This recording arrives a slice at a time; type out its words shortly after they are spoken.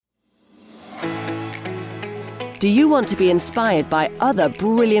Do you want to be inspired by other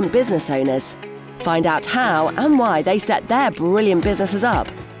brilliant business owners? Find out how and why they set their brilliant businesses up.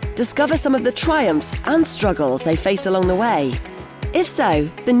 Discover some of the triumphs and struggles they faced along the way. If so,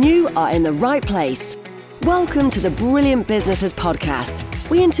 then you are in the right place. Welcome to the Brilliant Businesses Podcast.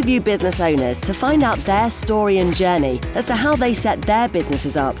 We interview business owners to find out their story and journey as to how they set their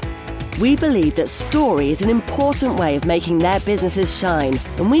businesses up. We believe that story is an important way of making their businesses shine,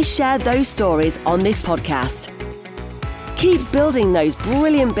 and we share those stories on this podcast. Keep building those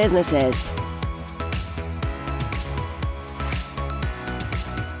brilliant businesses.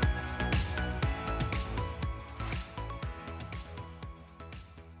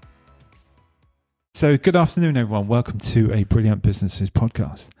 So good afternoon, everyone. Welcome to a Brilliant Businesses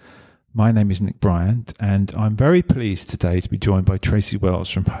podcast. My name is Nick Bryant, and I'm very pleased today to be joined by Tracy Wells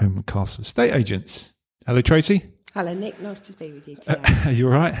from Home and Castle Estate Agents. Hello, Tracy. Hello, Nick. Nice to be with you today. Are you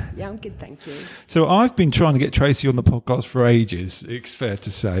all right? Yeah, I'm good, thank you. So I've been trying to get Tracy on the podcast for ages, it's fair to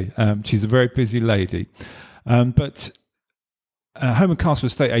say. She's a very busy lady. But Home and Castle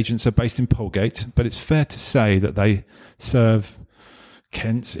Estate Agents are based in Polegate, but it's fair to say that they serve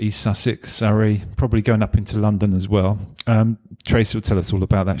Kent, East Sussex, Surrey, probably going up into London as well. Tracy will tell us all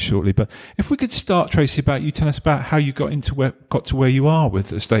about that shortly. But if we could start, Tracy, about you, tell us about how you got to where you are with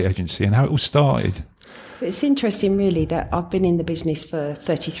the estate agency and how it all started. It's interesting, really, that I've been in the business for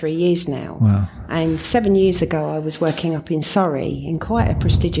 33 years now. Wow. And 7 years ago, I was working up in Surrey in quite a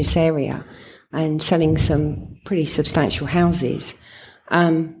prestigious area and selling some pretty substantial houses.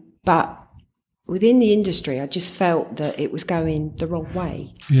 But within the industry, I just felt that it was going the wrong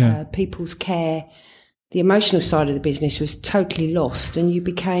way. Yeah. People's care, the emotional side of the business was totally lost, and you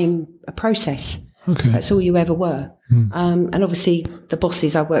became a process. Okay. That's all you ever were. And obviously, the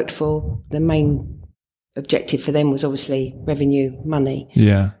bosses I worked for, the main objective for them was obviously revenue, money.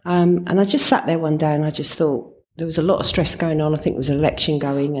 Yeah. And I just sat there one day and I just thought there was a lot of stress going on. I think there was an election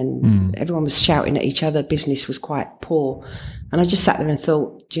going and everyone was shouting at each other. Business was quite poor. And I just sat there and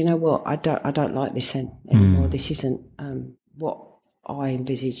thought, do you know what? I don't like this anymore. This isn't what I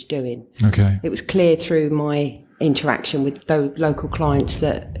envisaged doing. Okay. It was clear through my interaction with those local clients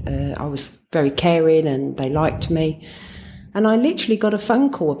that I was very caring and they liked me. And I literally got a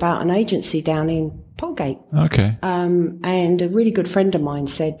phone call about an agency down in Polegate. Okay. And a really good friend of mine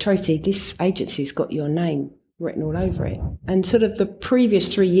said, Tracy, this agency's got your name written all over it. And sort of the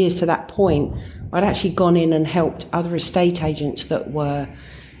previous 3 years to that point, I'd actually gone in and helped other estate agents that were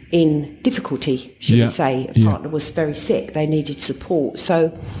in difficulty, should we say. A partner was very sick. They needed support.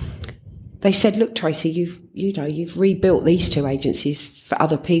 So they said, look, Tracy, you've rebuilt these two agencies for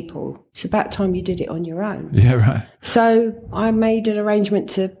other people. It's about time you did it on your own. Yeah, right. So I made an arrangement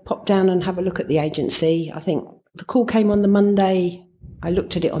to pop down and have a look at the agency. I think the call came on the Monday. I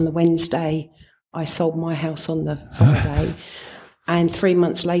looked at it on the Wednesday. I sold my house on the Friday. And 3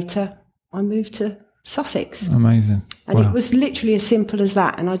 months later, I moved to Sussex. Amazing. And It was literally as simple as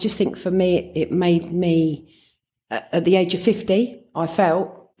that. And I just think for me, it made me, at the age of 50, I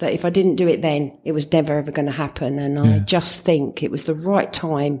felt that if I didn't do it then, it was never ever going to happen. And I just think it was the right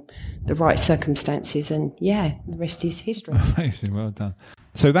time, the right circumstances. And the rest is history. Amazing. Well done.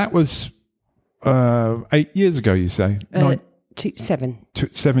 So that was 8 years ago, you say?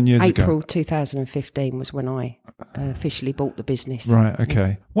 7 years ago. April 2015 was when I officially bought the business. Right,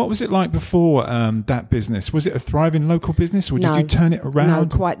 okay. What was it like before that business? Was it a thriving local business or did you turn it around? No,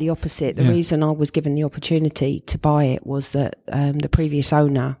 quite the opposite. The reason I was given the opportunity to buy it was that the previous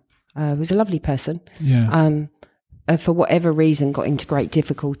owner was a lovely person. Yeah. For whatever reason, got into great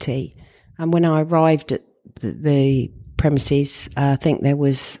difficulty. And when I arrived at the premises, I think there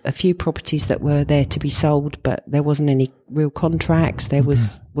was a few properties that were there to be sold, but there wasn't any real contracts. There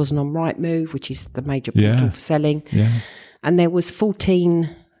wasn't on Rightmove, which is the major portal for selling. Yeah. And there was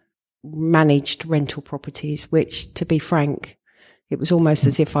 14 managed rental properties, which, to be frank, it was almost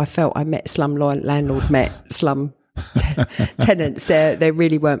as if I felt I met slum landlord, met slum tenants. They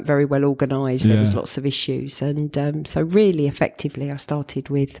really weren't very well organised. There was lots of issues. And so really effectively I started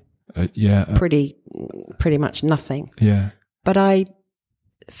with pretty much nothing. Yeah. But I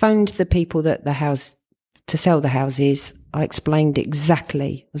phoned the people that to sell the houses. I explained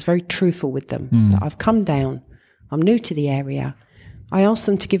exactly, I was very truthful with them, that I've come down, I'm new to the area. I asked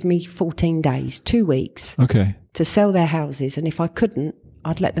them to give me 14 days, 2 weeks, to sell their houses. And if I couldn't,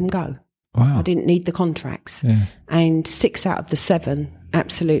 I'd let them go. Wow. I didn't need the contracts. Yeah. And 6 out of the 7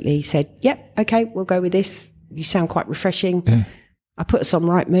 absolutely said, yep, okay, we'll go with this. You sound quite refreshing. Yeah. I put us on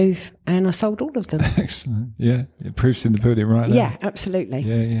Rightmove and I sold all of them. Excellent. Yeah. It proof's in the pudding right there. Yeah, absolutely.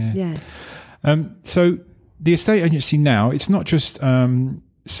 Yeah. So the estate agency now, it's not just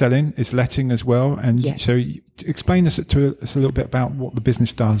selling, it's letting as well. And Yeah. so explain to us a little bit about what the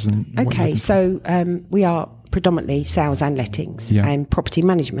business does. And what you're Okay, looking so we are predominantly sales and lettings Yeah. and property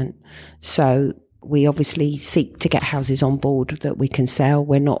management. So we obviously seek to get houses on board that we can sell.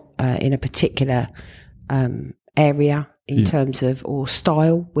 We're not in a particular area in terms of or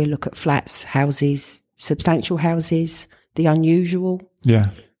style. We look at flats, houses, substantial houses, the unusual. for. Yeah.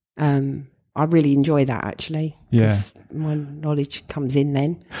 I really enjoy that actually. Yeah. 'Cause my knowledge comes in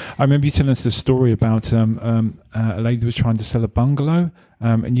then. I remember you telling us a story about a lady who was trying to sell a bungalow,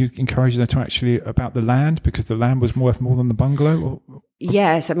 and you encouraged her to actually about the land because the land was worth more than the bungalow.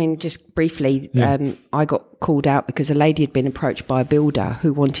 Yes, I mean, just briefly, I got called out because a lady had been approached by a builder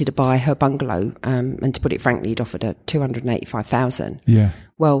who wanted to buy her bungalow, and to put it frankly, he'd offered her $285,000. Yeah.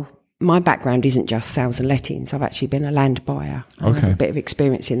 Well, my background isn't just sales and lettings. I've actually been a land buyer. I have Okay. a bit of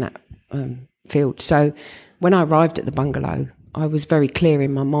experience in that field. So when I arrived at the bungalow, I was very clear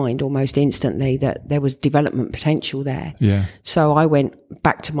in my mind almost instantly that there was development potential there. Yeah. So I went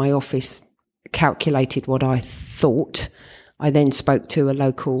back to my office, calculated what I thought. I then spoke to a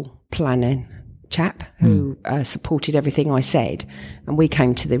local planning chap who supported everything I said, and we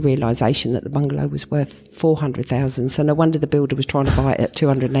came to the realisation that the bungalow was worth $400,000. So no wonder the builder was trying to buy it at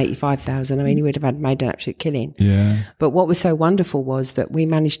 $285,000. I mean, he would have made an absolute killing. Yeah. But what was so wonderful was that we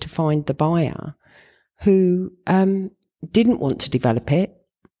managed to find the buyer who didn't want to develop it,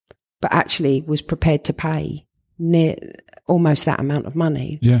 but actually was prepared to pay near almost that amount of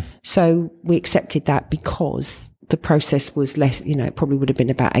money. Yeah. So we accepted that because the process was less, it probably would have been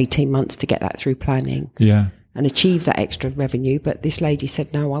about 18 months to get that through planning Yeah. and achieve that extra revenue. But this lady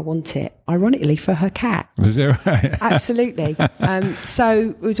said, no, I want it, ironically, for her cat. Was it right? Absolutely. So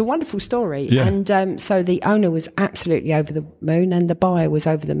it was a wonderful story. Yeah. And so the owner was absolutely over the moon, and the buyer was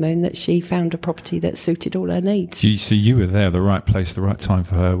over the moon that she found a property that suited all her needs. So you were there, the right place, the right time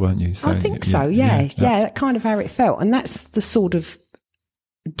for her, weren't you? So, I think so, yeah. That's kind of how it felt. And that's the sort of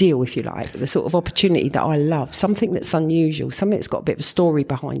deal, if you like, the sort of opportunity that I love, something that's unusual, something that's got a bit of a story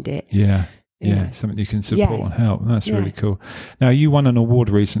behind it. Yeah. You Yeah, know. something you can support Yeah. and help. That's Yeah. really cool. Now, you won an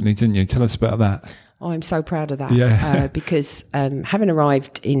award recently, didn't you? Tell us about that. I'm so proud of that. Yeah. Because having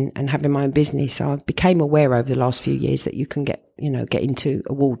arrived in and having my own business, I became aware over the last few years that you can get into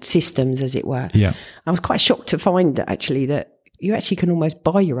award systems, as it were. Yeah. I was quite shocked to find that you actually can almost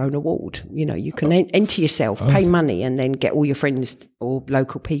buy your own award. You can enter yourself, pay money, and then get all your friends or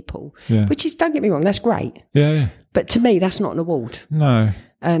local people, Yeah. which is, don't get me wrong, that's great. Yeah. But to me, that's not an award. No.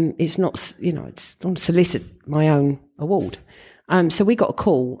 It's not, it's on solicit my own award. So we got a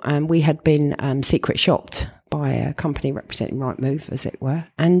call, and we had been secret shopped by a company representing Rightmove, as it were.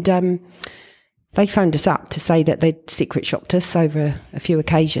 And they phoned us up to say that they'd secret shopped us over a few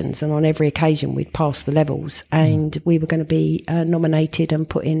occasions, and on every occasion we'd passed the levels, and we were going to be nominated and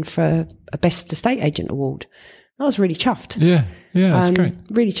put in for a Best Estate Agent award. I was really chuffed. Yeah. Yeah, that's great.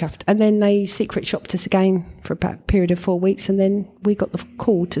 Really chuffed. And then they secret shopped us again for about a period of 4 weeks, and then we got the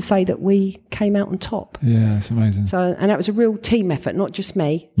call to say that we came out on top. Yeah, that's amazing. So, and that was a real team effort, not just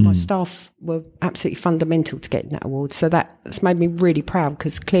me. My staff were absolutely fundamental to getting that award. So that's made me really proud,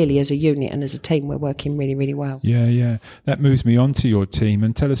 because clearly as a unit and as a team, we're working really, really well. Yeah, yeah. That moves me on to your team.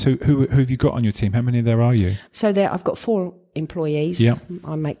 And tell us who have you got on your team? How many there are you? So I've got 4 employees. Yeah.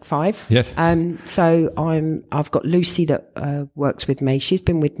 I make 5. Yes. So I've got Lucy that works with me. She's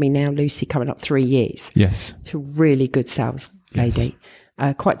been with me now, Lucy, coming up 3 years. Yes. She's a really good sales lady,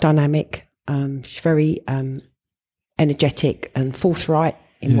 quite dynamic. She's very energetic and forthright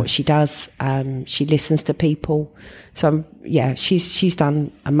in what she does. She listens to people. So she's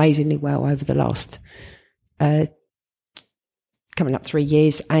done amazingly well over the last coming up 3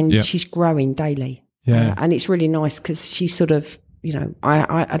 years, and she's growing daily. Yeah. And it's really nice because she's sort of,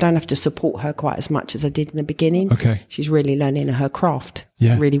 I don't have to support her quite as much as I did in the beginning. Okay. She's really learning her craft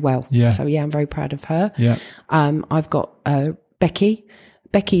really well. Yeah. So I'm very proud of her. Yeah. I've got Becky.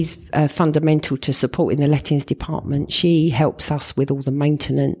 Becky's fundamental to supporting the lettings department. She helps us with all the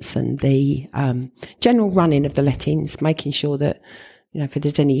maintenance and the general running of the lettings, making sure that, if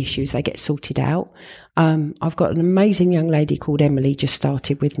there's any issues, they get sorted out. I've got an amazing young lady called Emily, just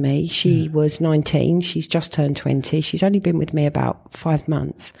started with me. She was 19. She's just turned 20. She's only been with me about 5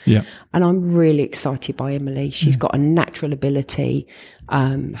 months. Yeah. And I'm really excited by Emily. She's got a natural ability.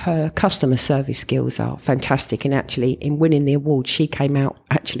 Her customer service skills are fantastic. And actually, in winning the award, she came out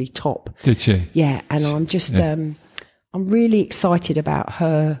actually top. Did she? Yeah. And I'm just, I'm really excited about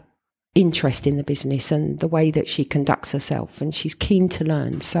her interest in the business and the way that she conducts herself, and she's keen to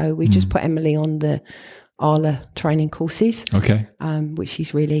learn. So we just put Emily on the Arla training courses, Okay. which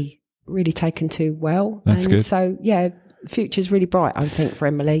she's really, really taken to well. That's and good. So the future's really bright, I think, for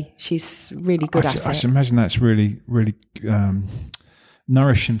Emily. She's really good at it. I should imagine that's really, really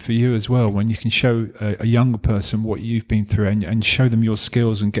nourishing for you as well, when you can show a younger person what you've been through and show them your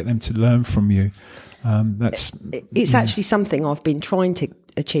skills and get them to learn from you. It's actually something I've been trying to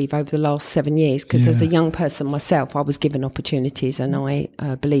achieve over the last 7 years, because as a young person myself, I was given opportunities, and I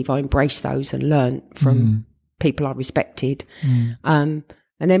believe I embraced those and learned from people I respected. And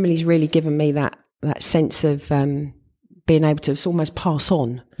Emily's really given me that sense of being able to almost pass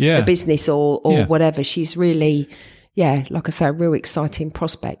on the business or whatever. She's really, like I say, a real exciting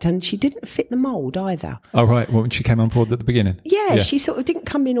prospect. And she didn't fit the mould either. Oh, right. Well, when she came on board at the beginning. Yeah, she sort of didn't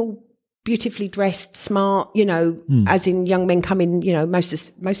come in all beautifully dressed, smart, as in young men come in, most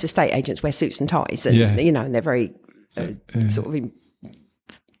estate agents wear suits and ties, and, and they're very sort of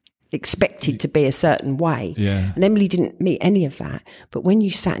expected to be a certain way. Yeah. And Emily didn't meet any of that. But when you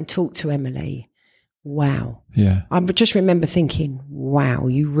sat and talked to Emily, wow. Yeah. I just remember thinking, wow,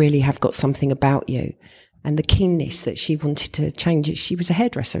 you really have got something about you. And the keenness that she wanted to change it. She was a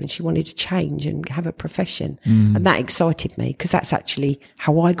hairdresser and she wanted to change and have a profession. And that excited me, because that's actually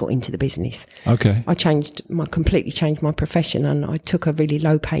how I got into the business. Okay. I completely changed my profession, and I took a really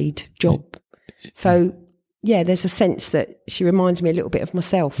low paid job. So there's a sense that she reminds me a little bit of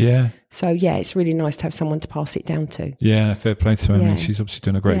myself. Yeah. So it's really nice to have someone to pass it down to. Yeah, fair play to her. I mean, she's obviously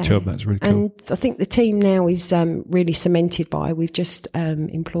doing a great job. That's really cool. And I think the team now is really cemented by, we've just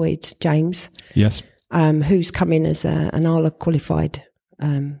employed James. Yes. Who's come in as an ALA qualified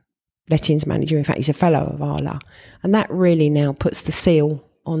lettings manager. In fact, he's a fellow of ALA, and that really now puts the seal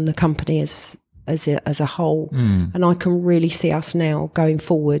on the company as a whole. And I can really see us now going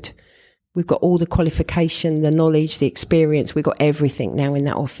forward. We've got all the qualification, the knowledge, the experience. We've got everything now in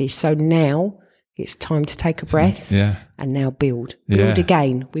that office. So now it's time to take a breath and now build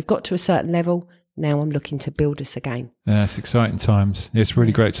again. We've got to a certain level. Now I'm looking to build us again. Yeah, it's exciting times. It's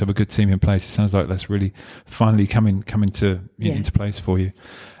really great to have a good team in place. It sounds like that's really finally coming to into place for you.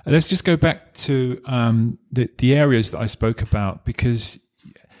 And let's just go back to the areas that I spoke about, because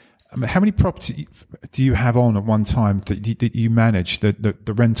how many properties do you have on at one time that you manage,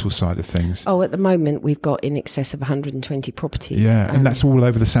 the rental side of things? Oh, at the moment we've got in excess of 120 properties. Yeah, and that's all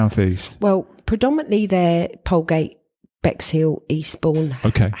over the southeast. Well, predominantly they're Polegate, Bexhill, Eastbourne,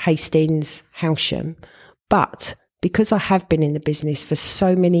 Hastings, Howsham. But because I have been in the business for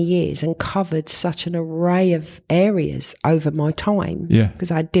so many years and covered such an array of areas over my time,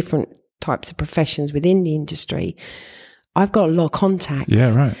 because I had different types of professions within the industry, I've got a lot of contacts.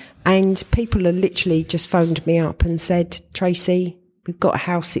 Yeah, right. And people have literally just phoned me up and said, Tracy, we've got a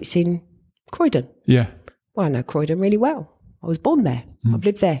house, it's in Croydon. Yeah. Well, I know Croydon really well. I was born there. I've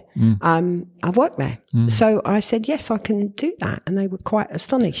lived there. I've worked there. So I said, yes, I can do that. And they were quite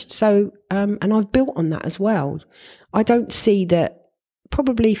astonished. So, and I've built on that as well. I don't see that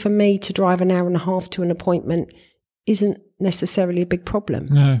probably for me to drive an hour and a half to an appointment isn't necessarily a big problem.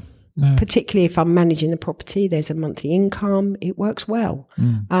 No. Particularly if I'm managing the property, there's a monthly income, it works well.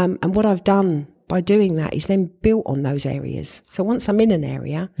 And what I've done by doing that is then built on those areas. So once I'm in an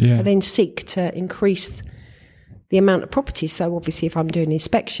area, I then seek to increase the amount of properties. So obviously if I'm doing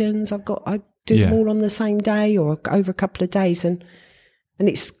inspections, I do them all on the same day or over a couple of days. And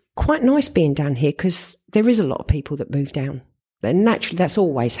it's quite nice being down here, because there is a lot of people that move down. And naturally that's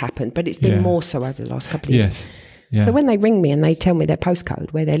always happened, but it's been more so over the last couple of years. Yeah. So when they ring me and they tell me their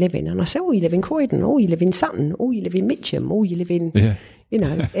postcode, where they're living, and I say, oh, you live in Croydon, oh, you live in Sutton, oh, you live in Mitcham, oh, you live in,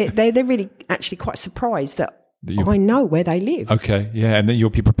 they're really actually quite surprised that I know where they live. Okay, yeah, and then you'll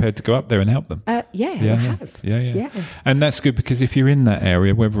be prepared to go up there and help them. I have. Yeah. And that's good, because if you're in that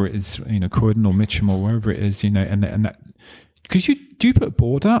area, whether it is Croydon or Mitcham or wherever it is, and that, because do you put a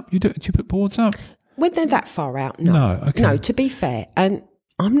board up? Do you put boards up? When they're that far out, no. No, okay. No, to be fair, and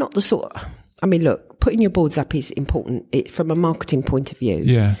I'm not the sort. I mean, look, putting your boards up is important from a marketing point of view.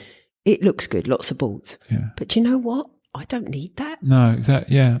 Yeah, it looks good, lots of boards. Yeah, but you know what? I don't need that. No,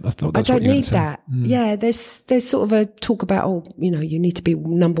 exactly. Yeah, that's I don't need that. Yeah, there's sort of a talk about, you need to be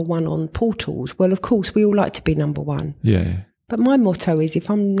number one on portals. Well, of course, we all like to be number one. Yeah. But my motto is, if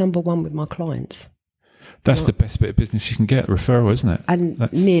I'm number one with my clients, that's the best bit of business you can get, referral, isn't it?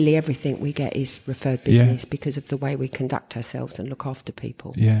 And nearly everything we get is referred business because of the way we conduct ourselves and look after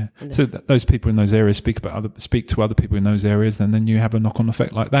people. Yeah. So those people in those areas speak to other people in those areas, and then you have a knock-on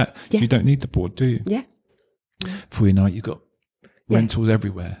effect like that. Yeah. You don't need the board, do you? Yeah. Before you know it, you've got rentals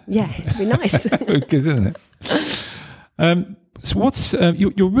everywhere. Yeah, it'd be nice. Good, isn't it? So what's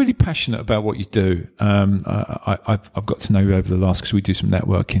you're really passionate about what you do. I've got to know you over the last, because we do some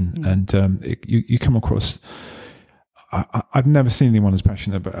networking, and you come across. I've never seen anyone as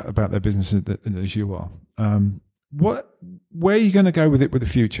passionate about their business as you are. where are you going to go with it with the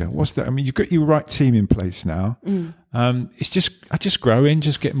future? What's that? I mean, you've got your right team in place now. It's just growing,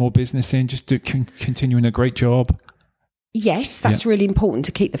 just get more business in, just continuing a great job. Yes, that's really important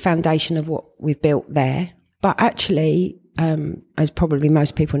to keep the foundation of what we've built there. But actually, as probably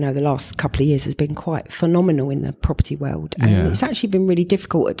most people know, the last couple of years has been quite phenomenal in the property world. And it's actually been really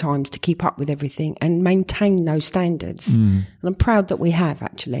difficult at times to keep up with everything and maintain those standards. And I'm proud that we have,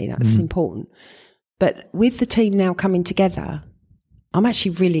 actually. That's important. But with the team now coming together, I'm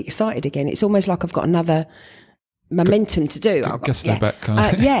actually really excited again. It's almost like I've got another momentum to do. Gusto back,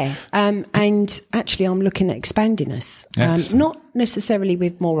 and actually I'm looking at expanding us, not necessarily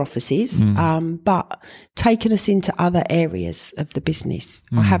with more offices, but taking us into other areas of the business.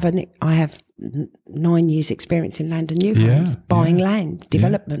 I have 9 years experience in land and new homes, buying land,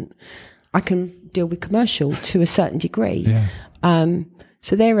 development. I can deal with commercial to a certain degree.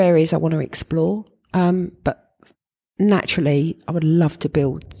 So there are areas I want to explore, but naturally I would love to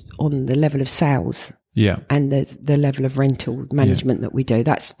build on the level of sales and the level of rental management that we do.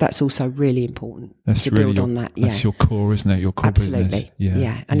 That's also really important to build on that. That's your core, isn't it? Your core business.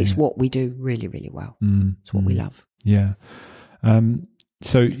 And it's what we do really, really well. It's what we love.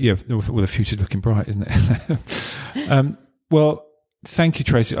 So well, the future's looking bright, isn't it? Well, thank you,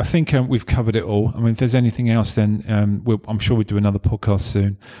 Tracy. I think we've covered it all. I mean, if there's anything else, then I'm sure we'll do another podcast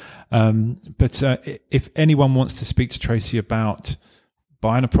soon. But if anyone wants to speak to Tracy about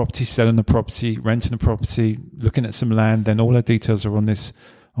buying a property, selling a property, renting a property, looking at some land, then all our details are on this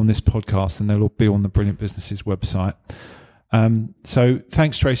podcast, and they'll all be on the Brilliant Businesses website. So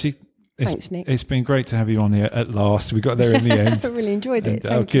thanks, Tracy. Thanks, Nick. It's been great to have you on here at last. We got there in the end. I really enjoyed it.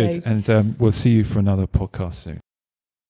 Thank you. And we'll see you for another podcast soon.